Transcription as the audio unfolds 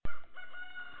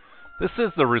This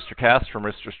is the Rooster Cast from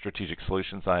Rooster Strategic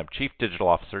Solutions. I am Chief Digital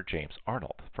Officer James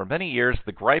Arnold. For many years,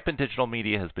 the gripe in digital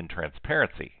media has been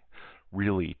transparency.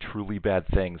 Really, truly bad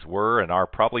things were and are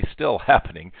probably still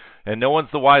happening, and no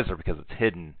one's the wiser because it's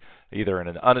hidden, either in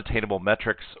an unattainable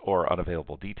metrics or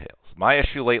unavailable details. My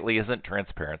issue lately isn't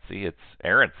transparency, it's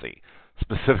errancy,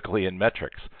 specifically in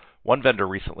metrics. One vendor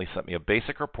recently sent me a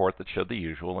basic report that showed the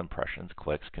usual impressions,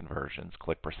 clicks, conversions,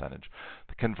 click percentage.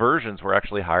 The conversions were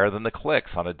actually higher than the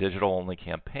clicks on a digital-only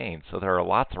campaign, so there are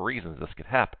lots of reasons this could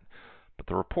happen. But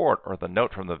the report or the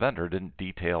note from the vendor didn't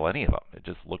detail any of them. It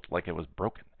just looked like it was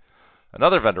broken.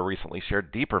 Another vendor recently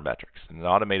shared deeper metrics in an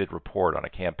automated report on a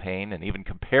campaign and even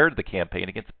compared the campaign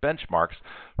against benchmarks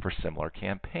for similar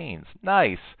campaigns.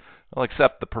 Nice. Well,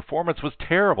 except the performance was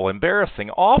terrible, embarrassing,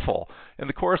 awful, and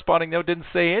the corresponding note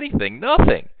didn't say anything,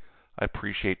 nothing. I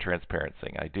appreciate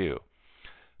transparency, I do.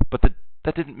 But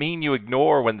that didn't mean you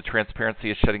ignore when the transparency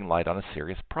is shedding light on a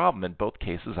serious problem, in both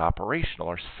cases operational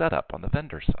or set up on the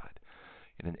vendor side.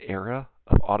 In an era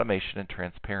of automation and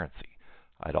transparency,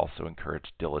 I'd also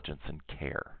encourage diligence and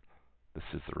care. This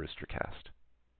is the Rooster Cast.